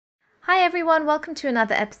Hi everyone, welcome to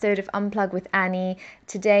another episode of Unplug with Annie.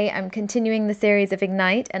 Today I'm continuing the series of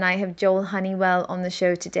Ignite and I have Joel Honeywell on the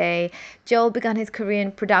show today. Joel began his career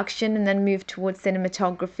in production and then moved towards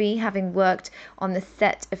cinematography, having worked on the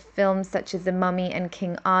set of films such as The Mummy and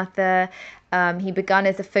King Arthur. He began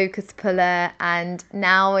as a focus puller and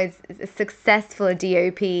now is a successful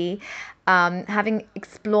DOP. Having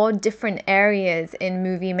explored different areas in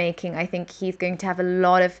movie making, I think he's going to have a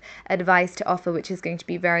lot of advice to offer, which is going to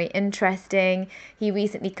be very interesting. He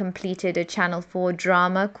recently completed a Channel 4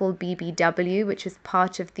 drama called BBW, which was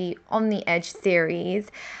part of the On the Edge series,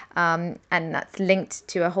 and that's linked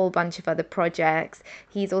to a whole bunch of other projects.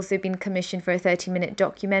 He's also been commissioned for a 30-minute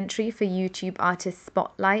documentary for YouTube Artist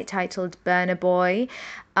Spotlight titled Burner Boy.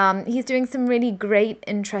 He's doing some really great,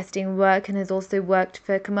 interesting work and has also worked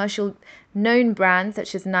for commercial known brands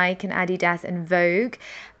such as Nike and Adidas and Vogue,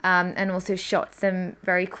 and also shot some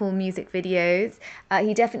very cool music videos.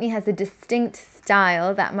 He definitely has a distinct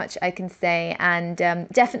style, that much I can say, and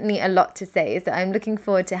definitely a lot to say. So I'm looking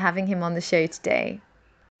forward to having him on the show today.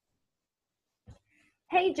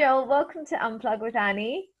 Hey Joel, welcome to Unplug with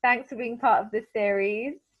Annie. Thanks for being part of this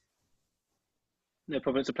series. No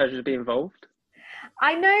problem. It's a pleasure to be involved.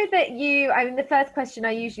 I know that the first question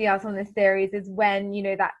I usually ask on this series is when,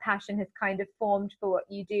 that passion has kind of formed for what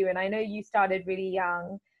you do. And I know you started really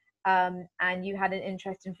young, and you had an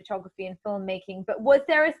interest in photography and filmmaking, but was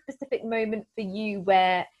there a specific moment for you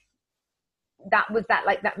where that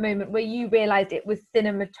moment where you realized it was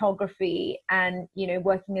cinematography and,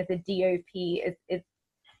 working as a DOP is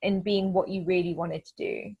in being what you really wanted to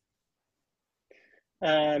do?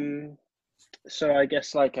 Um, so I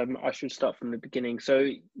guess I should start from the beginning. So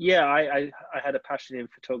yeah, I had a passion in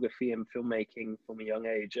photography and filmmaking from a young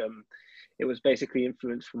age. It was basically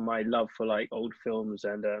influenced from my love for like old films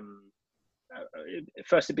and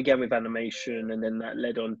first it began with animation and then that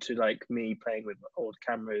led on to like me playing with old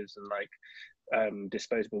cameras and like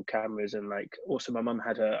disposable cameras, and like also my mum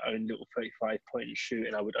had her own little 35 point and shoot,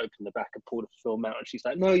 and I would open the back and pull the film out and she's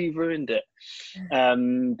like, no, you've ruined it.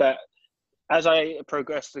 But as I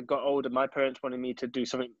progressed and got older, my parents wanted me to do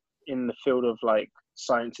something in the field of like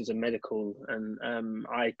sciences and medical, and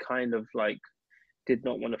I kind of like did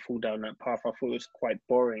not want to fall down that path. I thought it was quite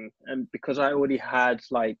boring, and because I already had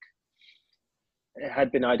like it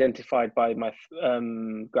had been identified by my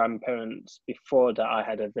grandparents before that I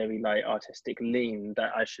had a very like artistic lean,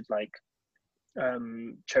 that I should like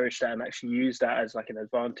cherish that and actually use that as like an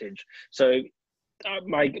advantage. So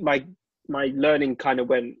my learning kind of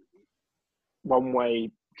went one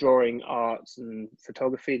way, drawing, arts and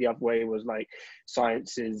photography. The other way was like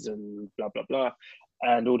sciences and blah blah blah,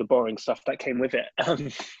 and all the boring stuff that came with it,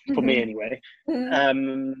 for me anyway.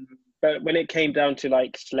 But when it came down to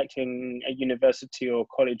like selecting a university or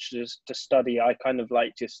college to study, I kind of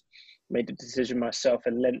like just made the decision myself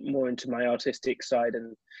and lent more into my artistic side,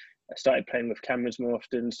 and I started playing with cameras more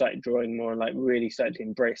often, started drawing more, and like really started to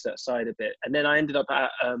embrace that side a bit. And then I ended up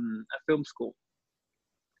at a film school,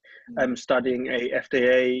 studying a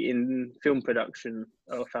FDA in film production,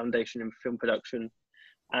 or foundation in film production,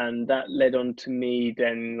 and that led on to me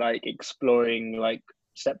then like exploring like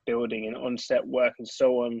set building and on-set work and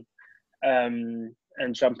so on.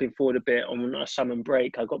 And jumping forward a bit, on a summer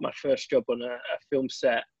break, I got my first job on a film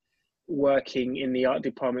set, working in the art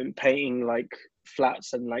department, painting like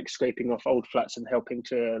flats and like scraping off old flats and helping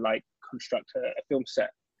to like construct a film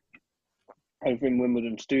set over in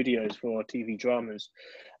Wimbledon Studios for TV dramas.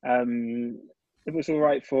 Um, it was all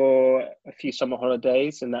right for a few summer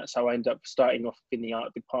holidays, and that's how I ended up starting off in the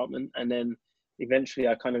art department. And then eventually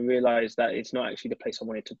I kind of realized that it's not actually the place I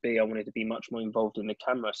wanted to be. I wanted to be much more involved in the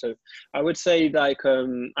camera. So I would say like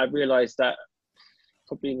I realized that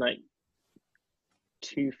probably in like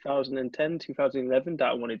 2010, 2011 that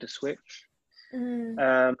I wanted to switch. Mm.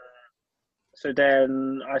 Um, so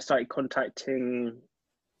then I started contacting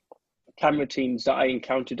camera teams that I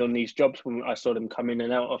encountered on these jobs when I saw them come in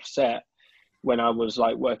and out of set, when I was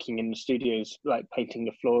like working in the studios, like painting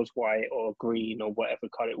the floors white or green or whatever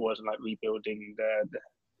color it was, and like rebuilding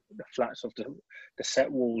the flats of the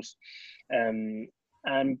set walls. And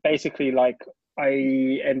basically, like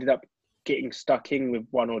I ended up getting stuck in with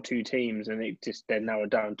one or two teams, and it just then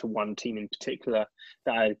narrowed down to one team in particular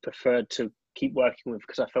that I preferred to keep working with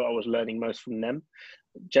because I felt I was learning most from them.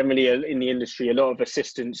 Generally in the industry, a lot of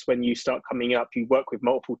assistants, when you start coming up, you work with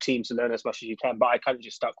multiple teams to learn as much as you can, but I kind of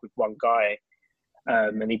just stuck with one guy,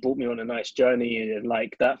 and he brought me on a nice journey, and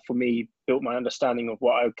like that for me built my understanding of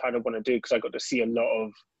what I kind of want to do, because I got to see a lot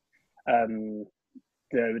of um,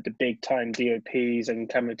 the big time DOPs and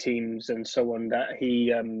camera teams and so on that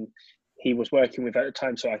he was working with at the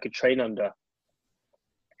time, so I could train under.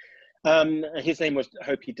 His name was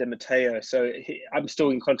Hopi DeMatteo. So I'm still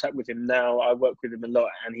in contact with him now. I work with him a lot,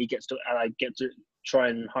 and I get to try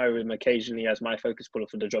and hire him occasionally as my focus puller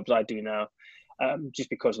for the jobs I do now. Just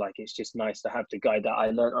because like it's just nice to have the guy that I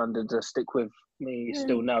learned under to stick with me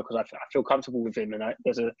still now, because I feel comfortable with him, and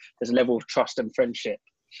there's a level of trust and friendship.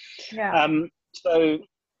 Yeah. So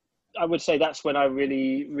I would say that's when I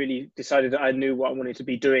really decided that I knew what I wanted to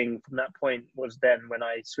be doing. From that point was then when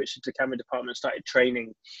I switched into camera department, started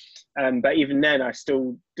training. But even then, I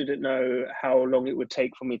still didn't know how long it would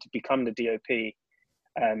take for me to become the DOP.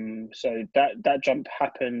 So that jump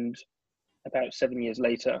happened about 7 years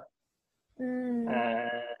later.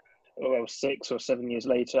 Well, 6 or 7 years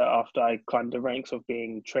later, after I climbed the ranks of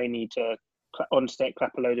being trainee to on-set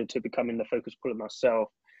clapper loader to becoming the focus puller myself.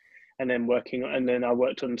 And then I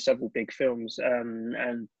worked on several big films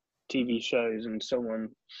and TV shows and so on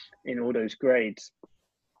in all those grades.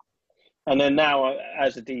 And then now,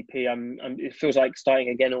 as a DP, it feels like starting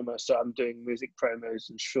again almost. So I'm doing music promos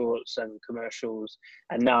and shorts and commercials.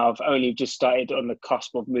 And now I've only just started on the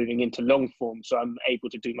cusp of moving into long form. So I'm able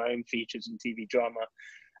to do my own features and TV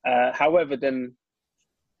drama. However, then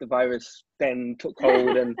the virus then took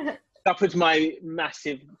hold and scuppered my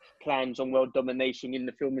massive plans on world domination in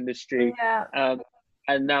the film industry. Yeah.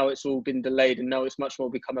 And now it's all been delayed, and now it's much more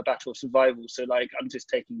become a battle of survival. So like I'm just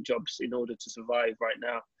taking jobs in order to survive right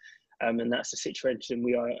now. And that's the situation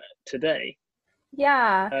we are today.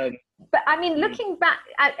 Yeah. But I mean, looking back,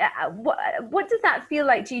 what does that feel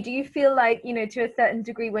like to you? Do you feel like, you know, to a certain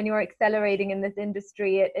degree when you're accelerating in this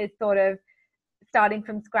industry, it is sort of starting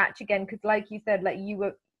from scratch again? Because like you said, like you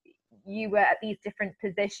were at these different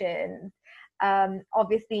positions.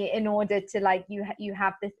 Obviously, in order to like, you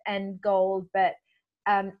have this end goal, but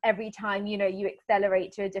every time, you know, you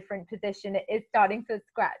accelerate to a different position, it is starting from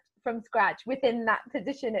scratch within that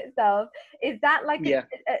position itself. Is that like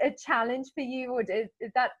a challenge for you, or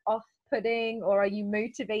is that off-putting, or are you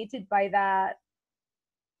motivated by that?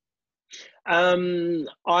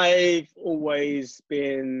 I've always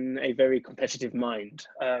been a very competitive mind.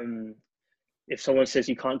 If someone says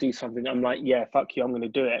you can't do something, I'm like, yeah, fuck you, I'm going to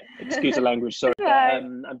do it. Excuse the language, sorry. Right.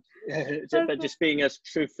 But just being as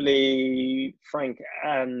truthfully frank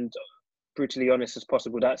and brutally honest as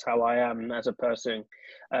possible, that's how I am as a person.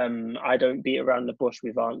 I don't beat around the bush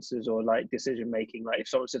with answers or like decision making. Like if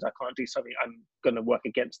someone says I can't do something, I'm going to work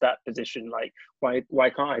against that position. Like why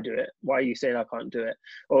can't I do it? Why are you saying I can't do it?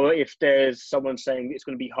 Or if there's someone saying it's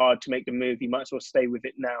going to be hard to make the move, you might as well stay with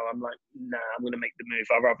it now. I'm like, nah, I'm going to make the move.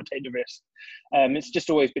 I'd rather take the risk. It's just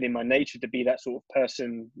always been in my nature to be that sort of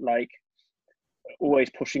person, like always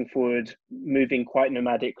pushing forward, moving quite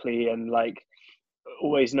nomadically, and like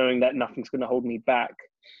always knowing that nothing's going to hold me back.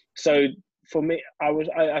 So for me,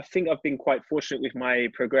 I think I've been quite fortunate with my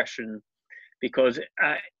progression, because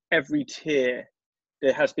at every tier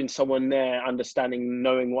there has been someone there understanding,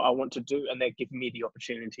 knowing what I want to do, and they're giving me the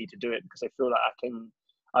opportunity to do it, because I feel like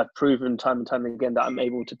I've proven time and time again that I'm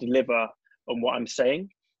able to deliver on what I'm saying.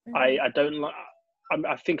 I don't like,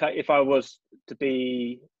 I think if I was to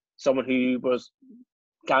be someone who was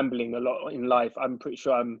gambling a lot in life, I'm pretty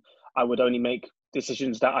sure I would only make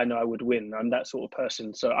decisions that I know I would win. I'm that sort of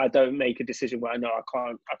person. So I don't make a decision where I know I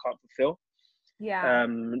can't fulfill. Yeah.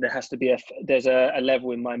 There has to be there's a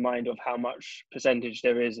level in my mind of how much percentage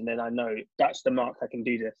there is, and then I know that's the mark, I can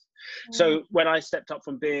do this. So when I stepped up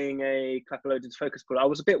from being a clapper loaded focus puller, I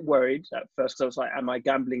was a bit worried at first, because I was like, am I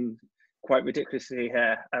gambling quite ridiculously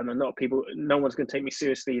here? And no one's going to take me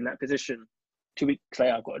seriously in that position. 2 weeks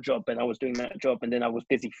later, I got a job, and I was doing that job, and then I was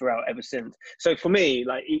busy throughout ever since. So for me,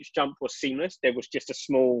 like each jump was seamless. There was just a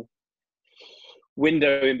small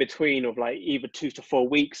window in between of like either 2 to 4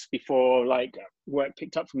 weeks before like work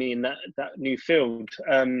picked up for me in that new field.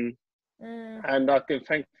 And I've been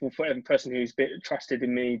thankful for every person who's been trusted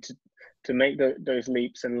in me to make those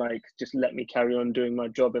leaps, and like just let me carry on doing my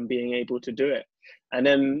job and being able to do it. And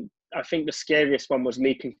then I think the scariest one was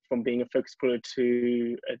leaping from being a focus puller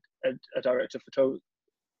to a director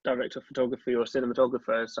of photography or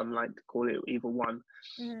cinematographer, as some like to call it, either one.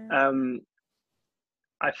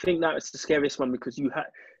 I think that was the scariest one, because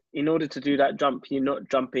in order to do that jump, you're not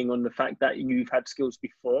jumping on the fact that you've had skills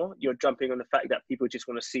before. You're jumping on the fact that people just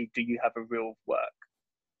want to see, do you have a real work?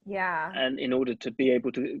 Yeah. And in order to be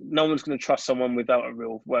able to, no one's going to trust someone without a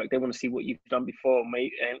real work. They want to see what you've done before,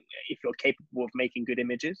 if you're capable of making good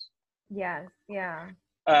images. Yes. Yeah.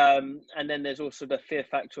 And then there's also the fear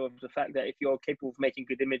factor of the fact that if you're capable of making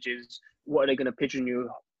good images, what are they going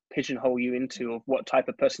to pigeonhole you into, of what type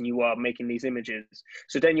of person you are making these images?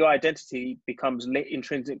 So then your identity becomes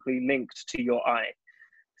intrinsically linked to your eye.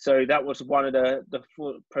 So that was one of the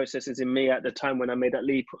thought processes in me at the time when I made that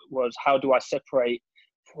leap, was how do I separate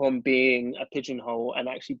from being a pigeonhole and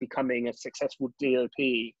actually becoming a successful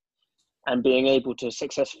DOP and being able to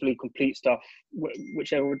successfully complete stuff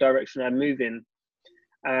whichever direction I move in.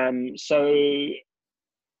 So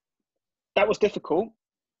that was difficult,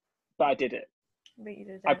 but I did it. But you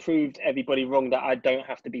did it. I proved everybody wrong that I don't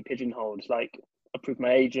have to be pigeonholed. Like, I proved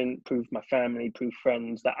my agent, proved my family, proved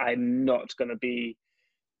friends that I'm not going to be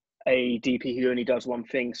a DP who only does one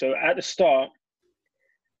thing. So at the start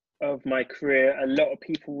of my career, a lot of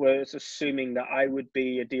people were assuming that I would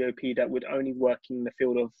be a DOP that would only work in the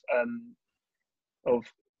field of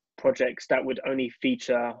projects that would only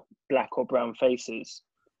feature black or brown faces.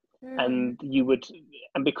 And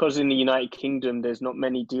because in the United Kingdom there's not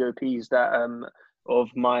many DOPs that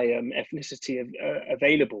of my ethnicity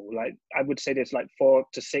available. Like, I would say there's like 4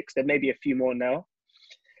 to 6. There may be a few more now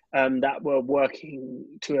that were working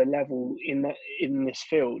to a level in this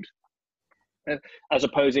field, as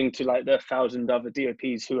opposing to like the 1,000 other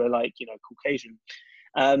DOPs who are like, you know, Caucasian.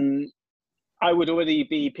 I would already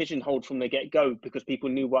be pigeonholed from the get-go because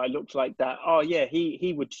people knew what I looked like, that, oh yeah,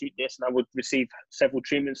 he would shoot this, and I would receive several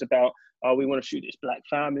treatments about, oh, we want to shoot this black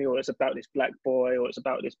family, or it's about this black boy, or it's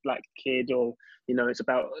about this black kid, or, you know, it's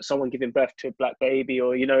about someone giving birth to a black baby,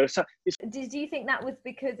 or, you know. So did you think that was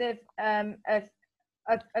because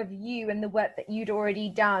of you and the work that you'd already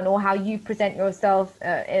done, or how you present yourself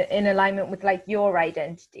in alignment with like your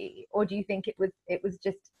identity, or do you think it was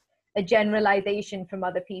just a generalization from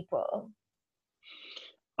other people?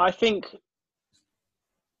 I think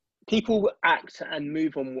people act and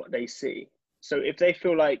move on what they see. So if they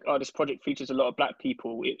feel like, oh, this project features a lot of black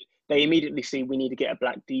people, they immediately see we need to get a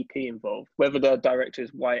black DP involved, whether the director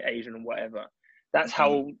is white, Asian, or whatever. That's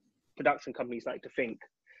how production companies like to think.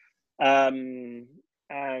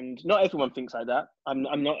 And not everyone thinks like that. I'm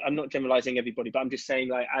not generalizing everybody, but I'm just saying,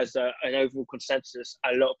 like, as an overall consensus,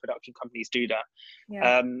 a lot of production companies do that.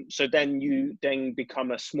 Yeah. So then you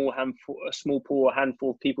become a small pool or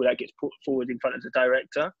handful of people that gets put forward in front of the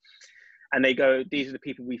director, and they go, these are the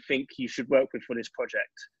people we think you should work with for this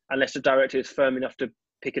project, unless the director is firm enough to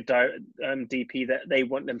pick a DP that they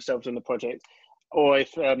want themselves on the project, or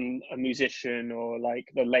if a musician or like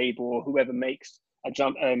the label or whoever makes a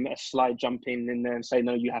slide jump in there and say,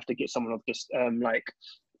 no, you have to get someone of this like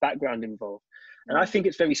background involved. And I think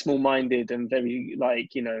it's very small-minded and very,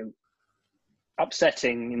 like, you know,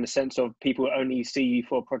 upsetting in the sense of people only see you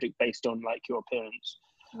for a project based on like your appearance.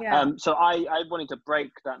 So I wanted to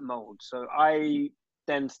break that mold. So I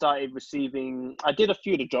then started I did a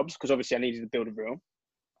few of the jobs because obviously I needed to build a reel.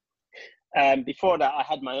 Before that, I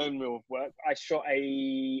had my own reel of work. I shot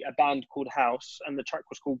a band called House, and the track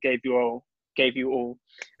was called Gave You All,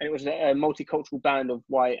 and it was a multicultural band of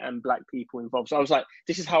white and black people involved. So I was like,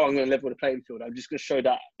 this is how I'm going to level the playing field. I'm just going to show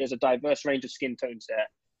that there's a diverse range of skin tones there.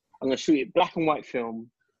 I'm going to shoot it black and white film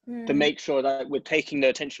to make sure that we're taking the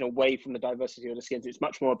attention away from the diversity of the skins. It's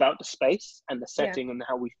much more about the space and the setting and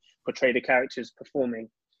how we portray the characters performing.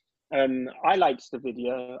 I liked the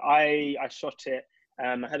video. I shot it.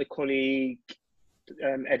 I had a colleague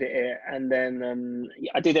edit it, and then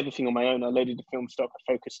I did everything on my own. I loaded the film stock,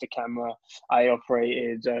 I focused the camera, I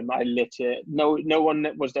operated, I lit it. No one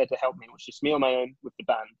was there to help me. It was just me on my own with the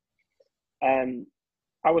band.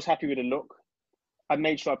 I was happy with the look. I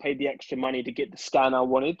made sure I paid the extra money to get the scan I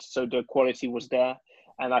wanted, so the quality was there,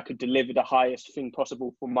 and I could deliver the highest thing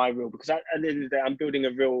possible for my reel. Because at the end of the day, I'm building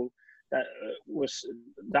a reel that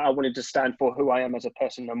I wanted to stand for who I am as a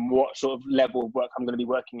person and what sort of level of work I'm going to be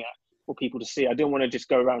working at for people to see. I didn't want to just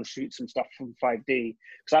go around shoot some stuff from 5D,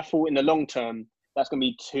 because I thought in the long term that's going to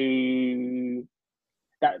be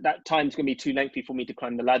that time's going to be too lengthy for me to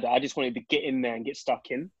climb the ladder. I just wanted to get in there and get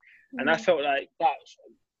stuck in. And I felt like that,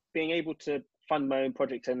 being able to fund my own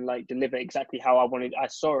project and like deliver exactly how I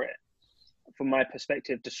saw it from my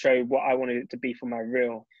perspective, to show what I wanted it to be for my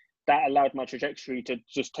reel, that allowed my trajectory to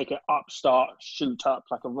just take an shoot up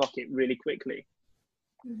like a rocket really quickly.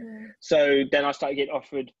 So then I started getting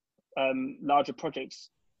offered larger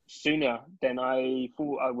projects sooner than I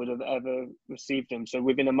thought I would have ever received them. So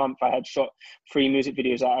within a month, I had shot 3 music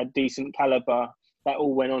videos at a decent caliber that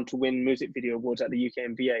all went on to win music video awards at the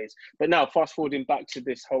UK MVAs. But now, fast forwarding back to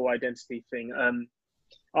this whole identity thing,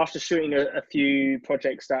 after shooting a few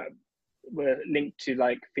projects that were linked to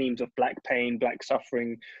like themes of black pain, black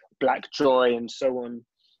suffering, black joy, and so on,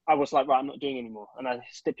 I was like, right, I'm not doing anymore. And I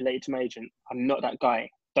stipulated to my agent, I'm not that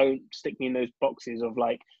guy. Don't stick me in those boxes of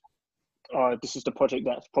like, oh, this is the project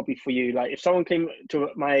that's probably for you. Like, if someone came to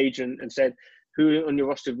my agent and said, who on your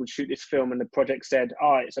roster would shoot this film, and the project said,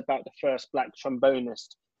 oh, it's about the first black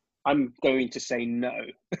trombonist, I'm going to say no.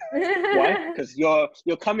 Why? Because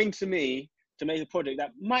you're coming to me to make a project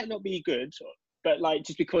that might not be good, but like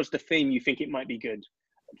just because the theme you think it might be good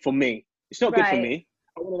for me, it's not good for Right. me.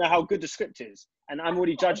 I want to know how good the script is, and I'm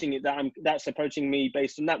already judging it that's approaching me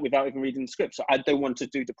based on that without even reading the script. So I don't want to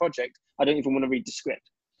do the project. I don't even want to read the script.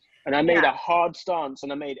 And I made Yeah. a hard stance,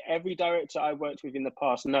 and I made every director I worked with in the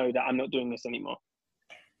past know that I'm not doing this anymore.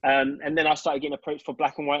 And then I started getting approached for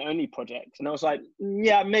black and white only projects. And I was like,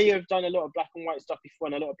 yeah, I may have done a lot of black and white stuff before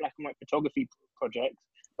and a lot of black and white photography projects,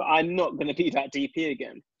 but I'm not going to be that DP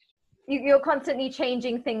again. You're constantly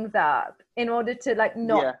changing things up in order to like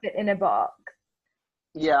not Yeah. fit in a box.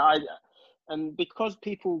 Yeah. And because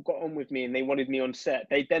people got on with me and they wanted me on set,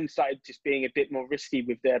 they then started just being a bit more risky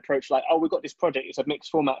with their approach. Like, oh, we've got this project. It's a mixed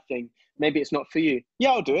format thing. Maybe it's not for you.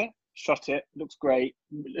 Yeah, I'll do it. Shot it. Looks great.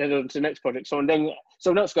 Head on to the next project. So then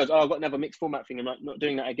someone else goes, oh, I've got another mixed format thing. I'm like, not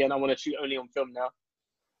doing that again. I want to shoot only on film now.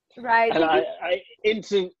 Right. And I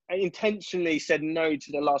intentionally said no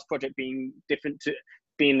to the last project being different to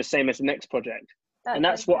being the same as the next project. And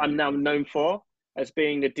that's what I'm now known for, as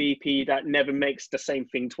being the DP that never makes the same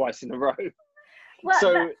thing twice in a row. Well,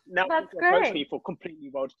 So now that's people approach great. me for completely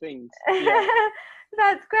wild things. Yeah.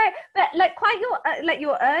 That's great. But like quite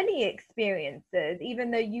your early experiences, even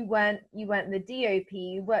though you weren't the DOP,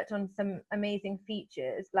 you worked on some amazing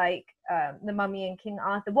features like The Mummy and King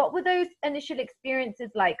Arthur. What were those initial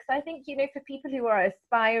experiences like? Because I think, you know, for people who are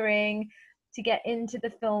aspiring to get into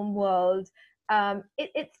the film world,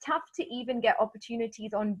 it's tough to even get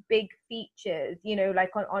opportunities on big features, you know,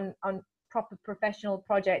 like on proper professional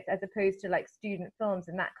projects as opposed to like student films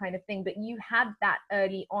and that kind of thing. But you had that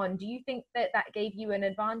early on. Do you think that gave you an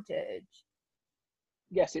advantage?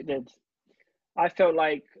 Yes, it did. I felt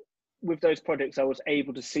like with those projects, I was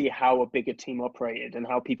able to see how a bigger team operated and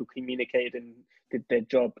how people communicated and did their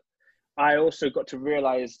job. I also got to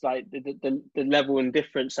realize like the level and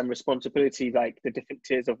difference and responsibility like the different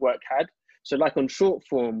tiers of work had. So like on short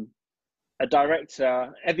form, a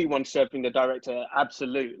director, everyone serving the director,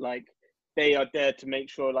 absolute, like they are there to make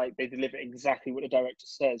sure like they deliver exactly what the director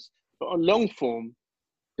says. But on long form,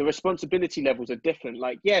 the responsibility levels are different.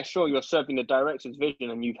 Like, yeah, sure, you're serving the director's vision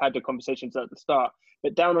and you've had the conversations at the start,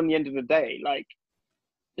 but down on the end of the day, like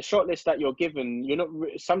the shot list that you're given,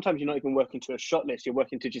 sometimes you're not even working to a shot list, you're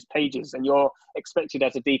working to just pages, and you're expected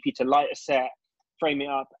as a DP to light a set, frame it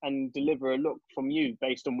up and deliver a look from you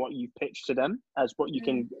based on what you've pitched to them as what you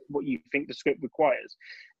think the script requires.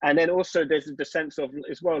 And then also there's the sense of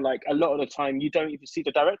as well, like a lot of the time you don't even see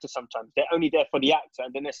the director. Sometimes they're only there for the actor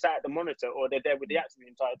and then they're sat at the monitor, or they're there with the actor the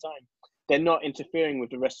entire time. They're not interfering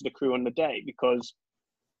with the rest of the crew on the day, because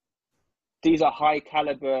these are high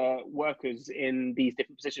caliber workers in these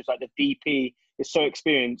different positions. Like the DP is so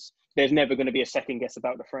experienced, there's never going to be a second guess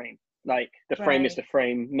about the frame. Like the frame is the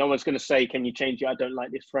frame. No one's going to say, can you change it? I don't like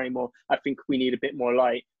this frame, or I think we need a bit more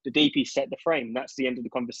light. The DP set the frame. That's the end of the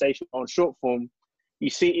conversation. On short form, you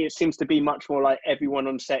see, it seems to be much more like everyone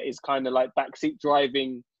on set is kind of like backseat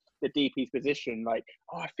driving the DP's position. Like,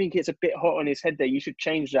 oh, I think it's a bit hot on his head there. You should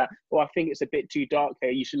change that. Or I think it's a bit too dark here.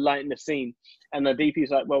 You should lighten the scene. And the DP's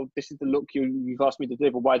like, well, this is the look you've asked me to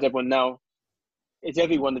deliver. Why is everyone now? Is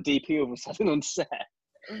everyone the DP all of a sudden on set?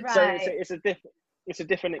 Right. So it's a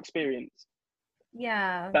different experience.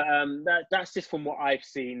 Yeah. But that's just from what I've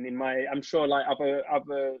seen in my. I'm sure like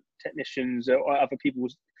other technicians or other people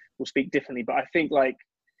will speak differently. But I think like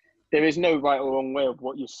there is no right or wrong way of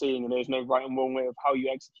what you're seeing, and there's no right and wrong way of how you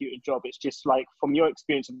execute a job. It's just like from your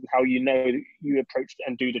experience and how you know you approach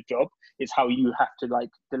and do the job, it's how you have to like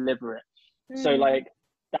deliver it. So like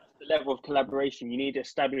that's the level of collaboration. You need to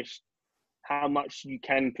establish how much you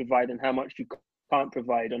can provide and how much you can't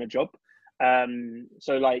provide on a job.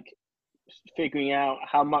 So like figuring out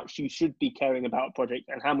how much you should be caring about a project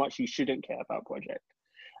and how much you shouldn't care about a project.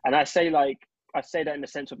 And I say that in the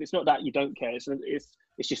sense of, it's not that you don't care,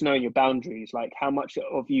 it's just knowing your boundaries, like how much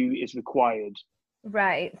of you is required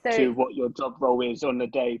to what your job role is on the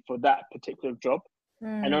day for that particular job.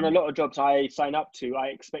 And on a lot of jobs I sign up to, I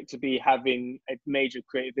expect to be having a major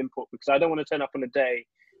creative input, because I don't want to turn up on a day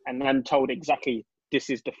and I'm told exactly this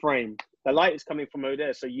is the frame. The light is coming from over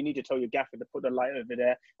there, so you need to tell your gaffer to put the light over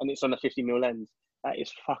there and it's on a 50mm lens. That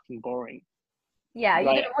is fucking boring. Yeah, you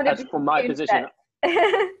like, don't want to be from my position.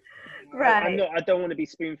 Right. I don't want to be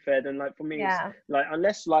spoon fed, and like for me, it's like,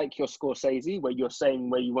 unless like you're Scorsese, where you're saying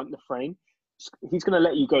where you want the frame, he's going to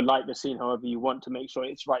let you go light the scene however you want to make sure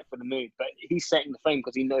it's right for the mood. But he's setting the frame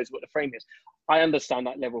because he knows what the frame is. I understand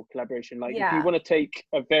that level of collaboration. Like if you want to take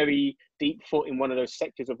a very deep foot in one of those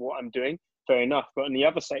sectors of what I'm doing, fair enough. But in the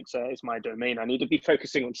other sector, it's my domain. I need to be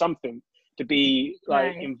focusing on something to be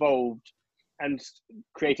like involved and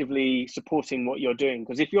creatively supporting what you're doing.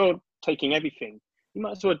 Because if you're taking everything, you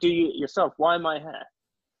might as well do it yourself. Why am I here?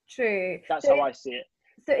 True. That's how I see it.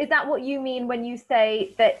 So is that what you mean when you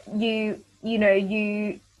say that you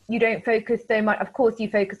don't focus so much? Of course, you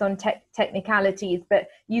focus on technicalities, but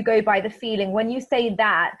you go by the feeling. When you say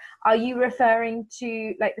that, are you referring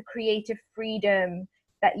to like the creative freedom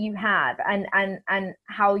that you have, and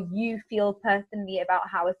how you feel personally about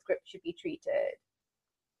how a script should be treated?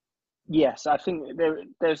 Yes, I think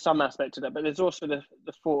there's some aspect to that, but there's also the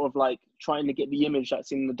thought of like trying to get the image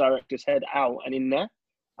that's in the director's head out and in there,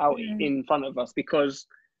 out in front of us, because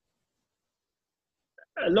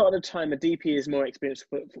a lot of the time a DP is more experienced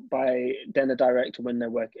than a director when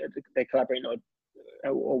they collaborate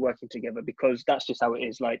or working together, because that's just how it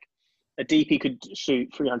is. Like a DP could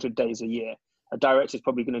shoot 300 days a year. A director is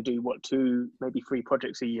probably going to do 2, maybe 3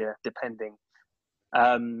 projects a year, depending.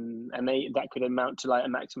 And that could amount to like a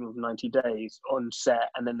maximum of 90 days on set,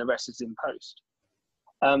 and then the rest is in post.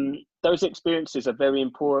 Those experiences are very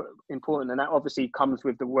important, and that obviously comes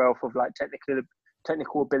with the wealth of like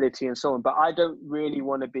technical ability and so on. But I don't really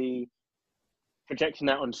want to be projecting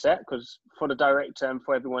that on set, because for the director and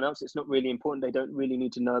for everyone else, it's not really important. They don't really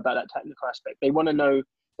need to know about that technical aspect. They want to know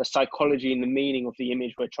the psychology and the meaning of the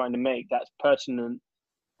image we're trying to make that's pertinent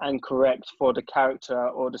and correct for the character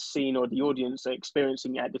or the scene or the audience are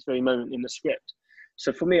experiencing at this very moment in the script.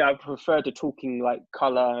 So for me, I prefer to talking like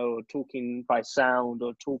color, or talking by sound,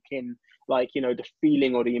 or talking like, the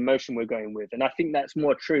feeling or the emotion we're going with. And I think that's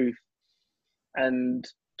more truth and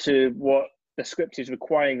to what the script is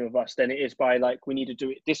requiring of us than it is by like, we need to do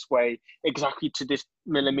it this way, exactly to this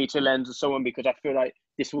millimeter lens and so on, because I feel like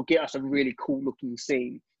this will get us a really cool looking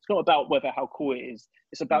scene. It's not about how cool it is.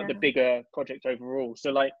 It's about the bigger project overall.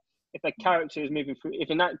 So like, if a character is moving through, if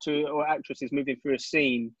an actor or actress is moving through a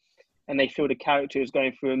scene and they feel the character is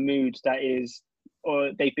going through a mood that is,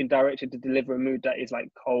 or they've been directed to deliver a mood that is like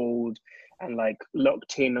cold and like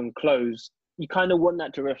locked in and closed, you kind of want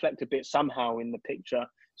that to reflect a bit somehow in the picture.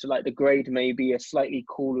 So like the grade may be a slightly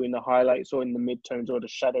cooler in the highlights or in the midtones, or the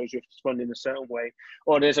shadows respond in a certain way,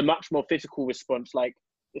 or there's a much more physical response, like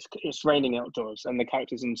it's raining outdoors and the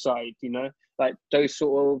character's inside, like those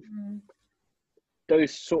sort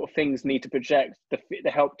of things need to project the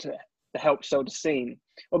help sell the scene.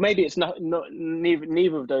 Or maybe it's not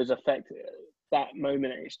neither of those affect that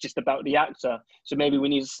moment. It's just about the actor. So maybe we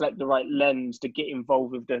need to select the right lens to get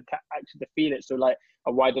involved with the actor to feel it. So like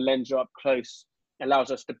a wider lens or up close allows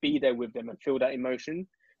us to be there with them and feel that emotion.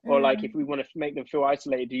 Or like if we want to make them feel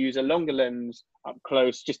isolated, to use a longer lens up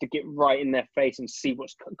close just to get right in their face and see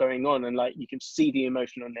what's going on, and like you can see the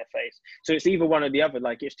emotion on their face. So it's either one or the other.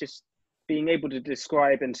 Like it's just being able to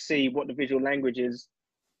describe and see what the visual language is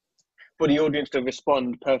for the audience to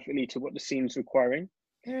respond perfectly to what the scene's requiring.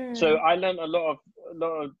 So I learned a lot of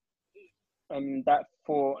that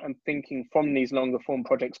and thinking from these longer form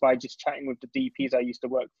projects by just chatting with the DPs I used to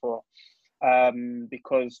work for,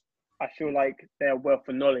 because I feel like they're wealth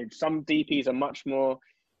of knowledge. Some DPs are much more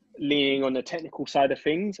leaning on the technical side of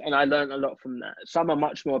things, and I learned a lot from that. Some are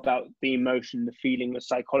much more about the emotion, the feeling, the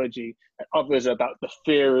psychology, and others are about the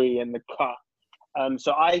theory and the cut.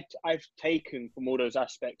 So I've taken from all those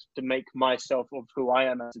aspects to make myself of who I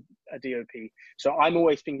am as a DOP. So I'm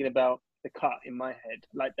always thinking about the cut in my head,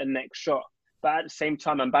 like the next shot. But at the same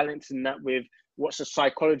time, I'm balancing that with what's the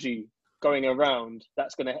psychology going around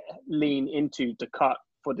that's going to lean into the cut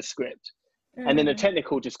for the script. And then the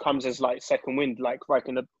technical just comes as like second wind, like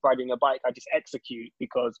riding a bike. I just execute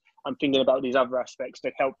because I'm thinking about these other aspects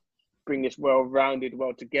that help bring this well-rounded,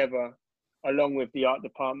 well together, along with the art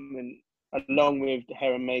department, along with the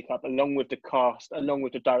hair and makeup, along with the cast, along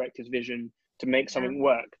with the director's vision to make something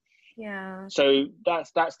work. Yeah. So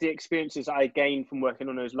that's the experiences I gained from working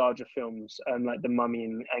on those larger films, like The Mummy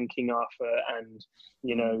and King Arthur, and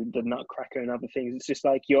The Nutcracker and other things. It's just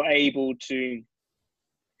like you're able to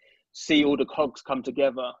see all the cogs come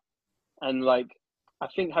together, and like I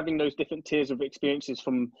think having those different tiers of experiences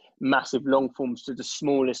from massive long forms to the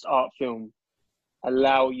smallest art film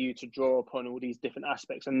allow you to draw upon all these different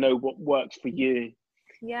aspects and know what works for you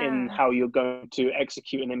in how you're going to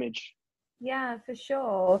execute an image. Yeah, for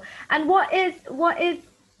sure. And what is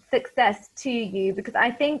success to you? Because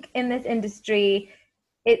I think in this industry,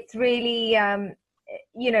 it's really,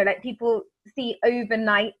 like people see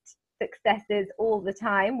overnight successes all the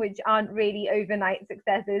time, which aren't really overnight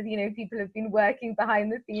successes. People have been working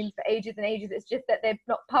behind the scenes for ages and ages. It's just that they're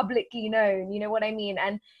not publicly known, you know what I mean?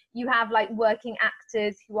 And you have like working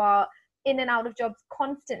actors who are in and out of jobs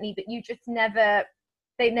constantly, but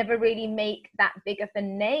they never really make that big of a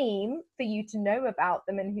name for you to know about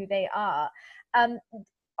them and who they are.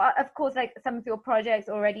 of course, like some of your projects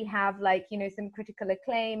already have like, you know, some critical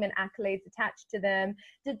acclaim and accolades attached to them.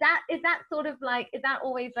 Is that sort of like, is that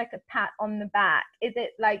always like a pat on the back? Is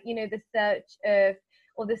it like, you know, the search of,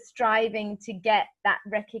 or the striving to get that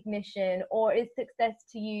recognition, or is success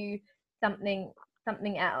to you something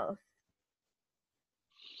else?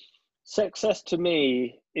 Success to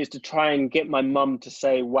me is to try and get my mum to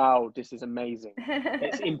say, wow, this is amazing.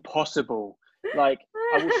 It's impossible. Like,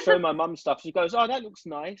 I will show my mum stuff. She goes, oh, that looks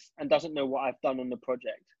nice, and doesn't know what I've done on the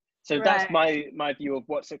project. So that's Right. my view of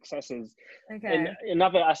what success is. And Okay.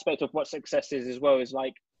 another aspect of what success is as well is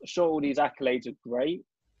like, sure, all these accolades are great.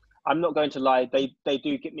 I'm not going to lie, they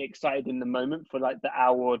do get me excited in the moment for like the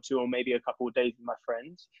hour or two, or maybe a couple of days with my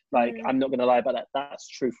friends. Like, Mm. I'm not going to lie about that. That's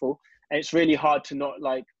truthful. And it's really hard to not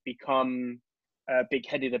like become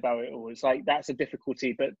big-headed about it all. It's like, that's a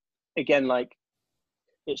difficulty. But again, like,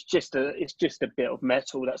 it's just a bit of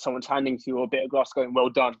metal that someone's handing to you, or a bit of glass going, well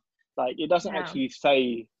done. Like, Yeah. it doesn't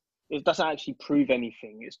actually prove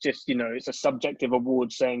anything. It's just, you know, it's a subjective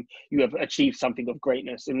award saying you have achieved something of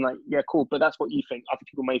greatness. And like, yeah, cool, but that's what you think. Other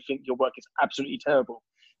people may think your work is absolutely terrible.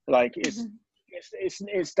 Like,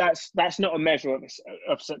 that's not a measure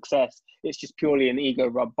of success. It's just purely an ego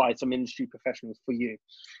rub by some industry professionals for you.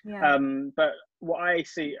 Yeah. But what I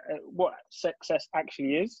see, what success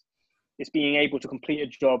actually is being able to complete a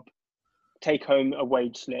job, take home a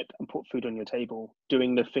wage slip, and put food on your table,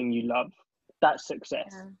 doing the thing you love. That's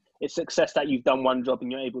success. Yeah. It's success that you've done one job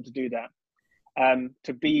and you're able to do that.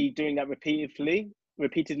 To be doing that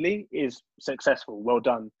repeatedly is successful. Well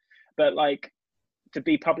done. But like, to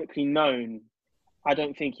be publicly known, I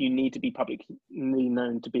don't think you need to be publicly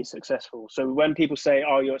known to be successful. So when people say,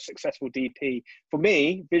 "Oh, you're a successful DP," for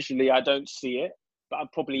me, visually, I don't see it, but I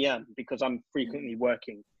probably am, because I'm frequently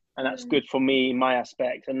working, and that's Mm. good for me in my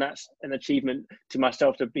aspect, and that's an achievement to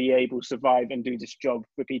myself to be able to survive and do this job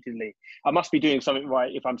repeatedly. I must be doing something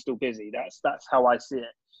right if I'm still busy. That's how I see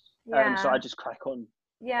it. So Yeah. I just crack on.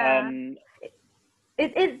 Yeah. Um,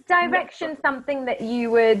 Is yeah, direction something that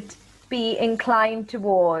you would be inclined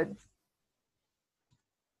towards?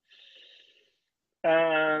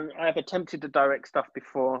 I've attempted to direct stuff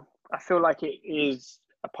before. I feel like it is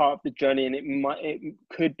a part of the journey, and it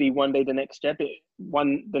could be one day the next step.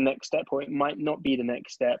 The next step, or it might not be the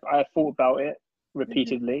next step. I have thought about it Mhm.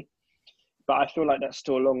 repeatedly, but I feel like that's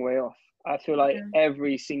still a long way off. I feel like Yeah.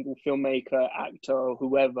 every single filmmaker, actor, or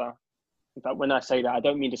whoever. In fact, when I say that, I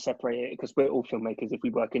don't mean to separate it, because we're all filmmakers if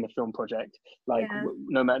we work in a film project. Like, Yeah.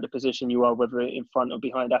 no matter the position you are, whether in front or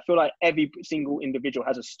behind, I feel like every single individual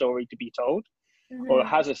has a story to be told, or Mhm.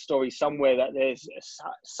 has a story somewhere that there's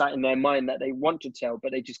sat in their mind that they want to tell,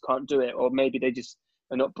 but they just can't do it, or maybe they just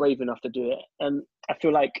are not brave enough to do it. And I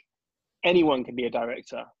feel like anyone can be a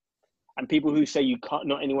director. And people who say you can't,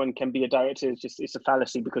 not anyone can be a director, it's a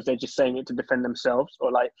fallacy, because they're just saying it to defend themselves,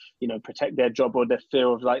 or like, you know, protect their job, or their fear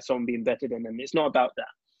of like someone being better than them. It's not about that.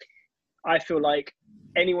 I feel like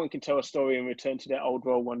anyone can tell a story and return to their old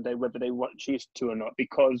role one day, whether they want choose to or not,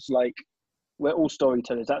 because like, we're all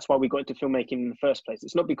storytellers. That's why we got into filmmaking in the first place.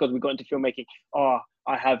 It's not because we got into filmmaking, oh,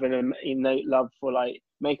 I have an innate love for like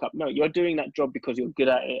makeup. No, you're doing that job because you're good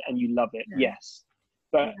at it and you love it. Yeah. Yes.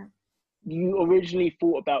 But Yeah. you originally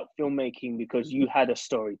thought about filmmaking because you had a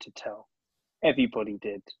story to tell. Everybody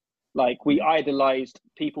did. Like, we idolized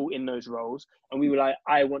people in those roles, and we were like,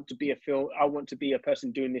 I want to be a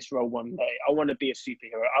person doing this role one day. I want to be a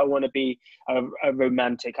superhero. I want to be a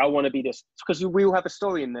romantic. I want to be this, because we all have a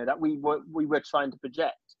story in there that we were trying to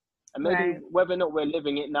project. And maybe Right. whether or not we're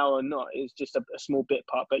living it now or not is just a small bit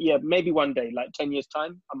part. But yeah, maybe one day, like 10 years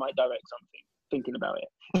time, I might direct something, thinking about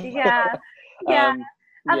it. Yeah. Yeah. um,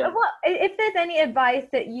 yeah. What if there's any advice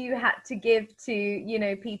that you had to give to, you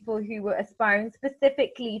know, people who were aspiring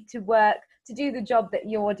specifically to work, to do the job that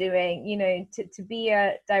you're doing, you know, to be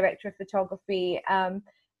a director of photography, and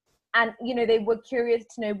you know, they were curious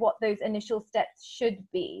to know what those initial steps should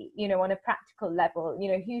be, you know, on a practical level,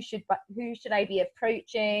 you know, who should I be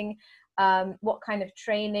approaching, what kind of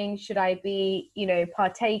training should I be, you know,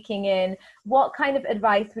 partaking in, what kind of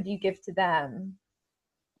advice would you give to them?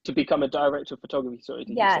 To become a director of photography, sorry,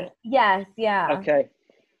 did you Yes, say? yes, yeah. Okay.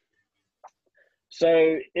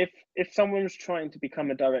 So if someone's trying to become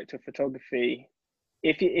a director of photography,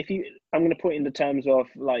 if you I'm going to put it in the terms of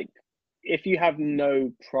like, if you have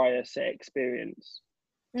no prior set experience,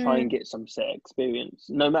 try Mm. and get some set experience.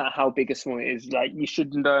 No matter how big or small it is, like, you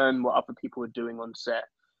should learn what other people are doing on set.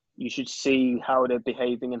 You should see how they're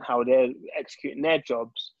behaving and how they're executing their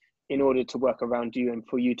jobs in order to work around you and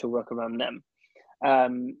for you to work around them.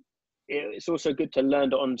 Um, it's also good to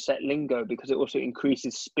learn the on-set lingo, because it also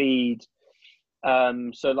increases speed.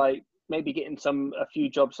 So like, maybe getting a few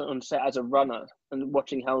jobs on set as a runner and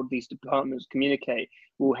watching how these departments communicate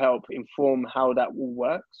will help inform how that all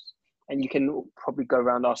works. And you can probably go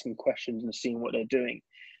around asking questions and seeing what they're doing.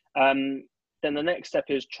 Then the next step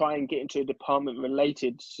is try and get into a department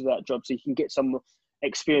related to that job, so you can get some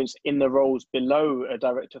experience in the roles below a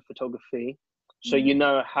director of photography. So you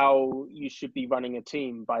know how you should be running a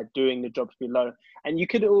team by doing the jobs below. And you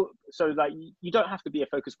could you don't have to be a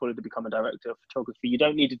focus puller to become a director of photography. You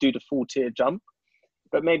don't need to do the full tier jump,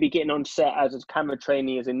 but maybe getting on set as a camera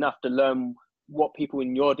trainee is enough to learn what people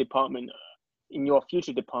in your department, in your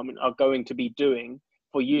future department, are going to be doing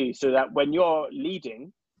for you, so that when you're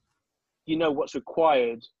leading, you know what's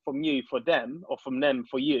required from you for them, or from them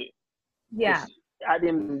for you. Yeah. At the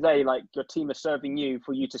end of the day, like, your team is serving you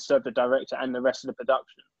for you to serve the director and the rest of the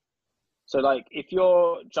production. So like, if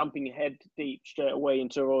you're jumping head deep straight away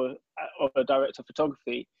into a director of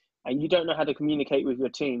photography and you don't know how to communicate with your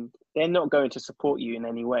team, they're not going to support you in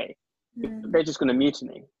any way. They're just going to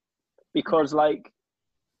mutiny, because like,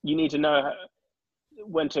 you need to know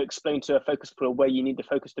when to explain to a focus puller where you need the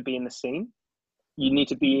focus to be in the scene. You need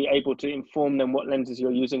to be able to inform them what lenses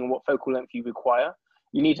you're using and what focal length you require.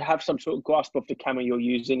 You need to have some sort of grasp of the camera you're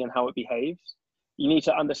using and how it behaves. You need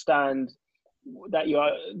to understand that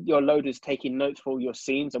your loader is taking notes for all your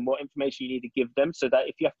scenes and what information you need to give them, so that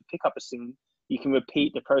if you have to pick up a scene, you can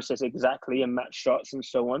repeat the process exactly and match shots and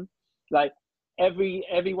so on. Like,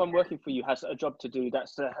 everyone working for you has a job to do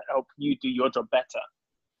that's to help you do your job better.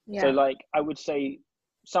 So like, I would say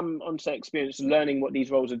some on-set experience learning what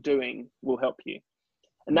these roles are doing will help you.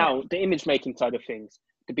 And now the image making side of things,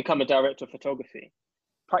 to become a director of photography,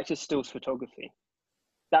 practice stills photography.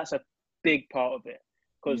 That's a big part of it,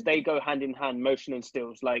 because they go hand in hand, motion and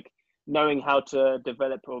stills. Like, knowing how to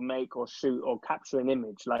develop or make or shoot or capture an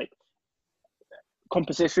image, like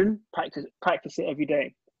composition, practice it every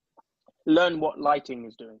day. Learn what lighting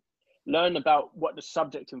is doing. Learn about what the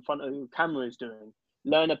subject in front of the camera is doing.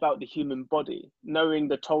 Learn about the human body. Knowing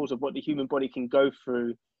the tolls of what the human body can go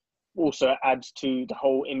through also adds to the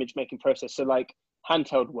whole image making process. So like,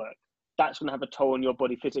 handheld work, that's going to have a toll on your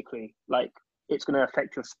body physically. Like, it's going to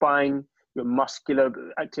affect your spine, your muscular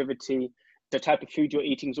activity. The type of food you're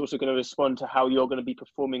eating is also going to respond to how you're going to be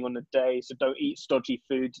performing on the day. So don't eat stodgy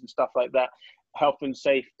foods and stuff like that. Health and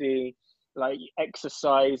safety, like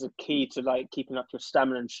exercise, are key to like keeping up your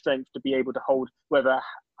stamina and strength to be able to hold whether a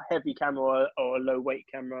heavy camera or a low weight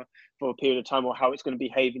camera for a period of time, or how it's going to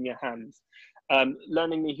behave in your hands.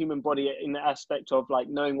 Learning the human body in the aspect of like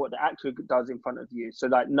knowing what the actor does in front of you. So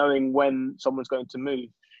like, knowing when someone's going to move,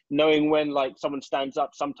 knowing when like someone stands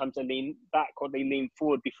up, sometimes they lean back or they lean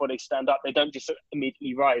forward before they stand up. They don't just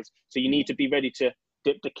immediately rise. So you need to be ready to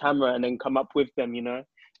dip the camera and then come up with them, you know?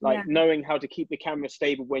 Like, knowing how to keep the camera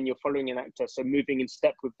stable when you're following an actor, so moving in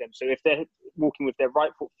step with them. So if they're walking with their right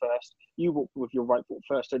foot first, you walk with your right foot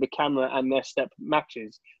first, so the camera and their step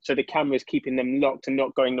matches. So the camera is keeping them locked and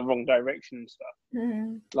not going the wrong direction and stuff.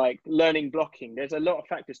 Like, learning blocking. There's a lot of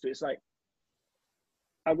factors to it. It's like,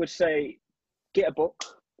 I would say, get a book,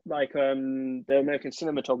 like the American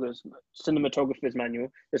Cinematographer's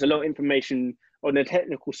Manual. There's a lot of information on the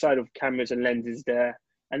technical side of cameras and lenses there.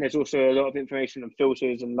 And there's also a lot of information on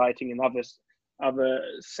filters and lighting and other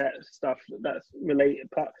set stuff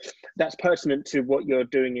that's pertinent to what you're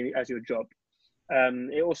doing as your job.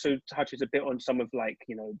 It also touches a bit on some of like,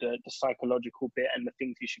 you know, the psychological bit and the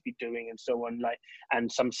things you should be doing and so on, like, and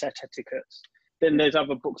some set etiquettes. Then there's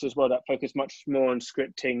other books as well that focus much more on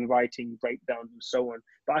scripting, writing, breakdowns and so on.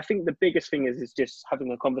 But I think the biggest thing is just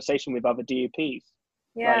having a conversation with other DOPs.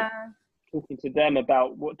 Yeah. Like, talking to them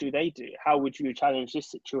about what do they do, how would you challenge this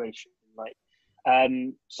situation. Like,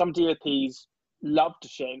 some DOPs love to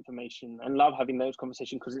share information and love having those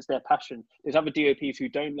conversations because it's their passion. There's other DOPs who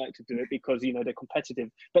don't like to do it because, you know, they're competitive,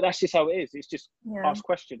 but that's just how it is. It's just ask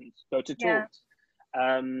questions, go to talks.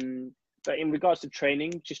 But in regards to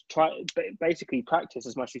training, just basically practice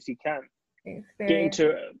as much as you can. Get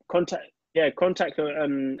into contact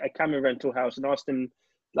a camera rental house and ask them,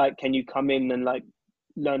 like, can you come in and like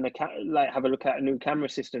learn have a look at a new camera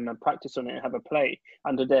system and practice on it and have a play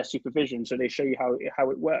under their supervision, so they show you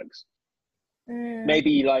how it works.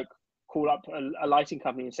 Maybe like call up a lighting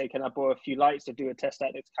company and say, can I borrow a few lights to do a test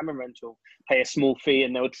at this camera rental, pay a small fee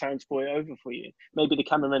and they'll transport it over for you. Maybe the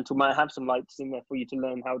camera rental might have some lights in there for you to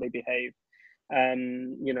learn how they behave.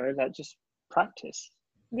 You know, that just practice.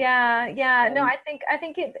 No, I think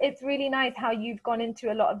it's really nice how you've gone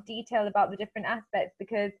into a lot of detail about the different aspects,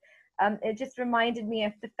 because it just reminded me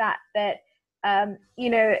of the fact that You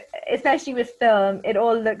know, especially with film, it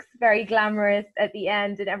all looks very glamorous at the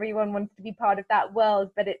end and everyone wants to be part of that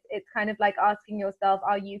world, but it's kind of like asking yourself,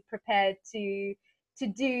 are you prepared to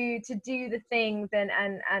do the things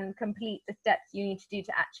and complete the steps you need to do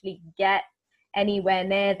to actually get anywhere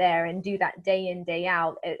near there and do that day in day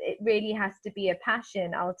out. It really has to be a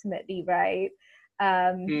passion ultimately, right?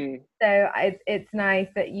 So it's nice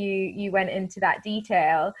that you went into that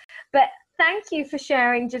detail, but thank you for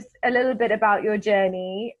sharing just a little bit about your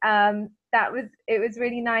journey. It was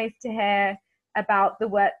really nice to hear about the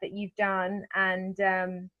work that you've done and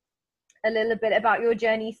a little bit about your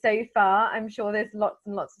journey so far. I'm sure there's lots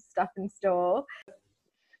and lots of stuff in store.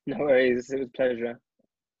 No worries. It was a pleasure.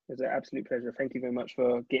 It was an absolute pleasure. Thank you very much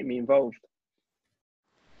for getting me involved.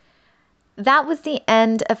 That was the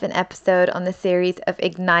end of an episode on the series of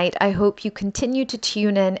Ignite. I hope you continue to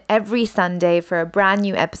tune in every Sunday for a brand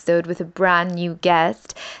new episode with a brand new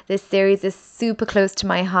guest. This series is super close to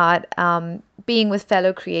my heart, being with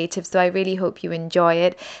fellow creatives, so I really hope you enjoy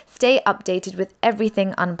it. Stay updated with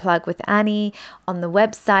everything Unplug with Annie on the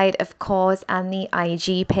website, of course, and the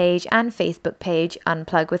IG page and Facebook page,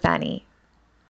 Unplug with Annie.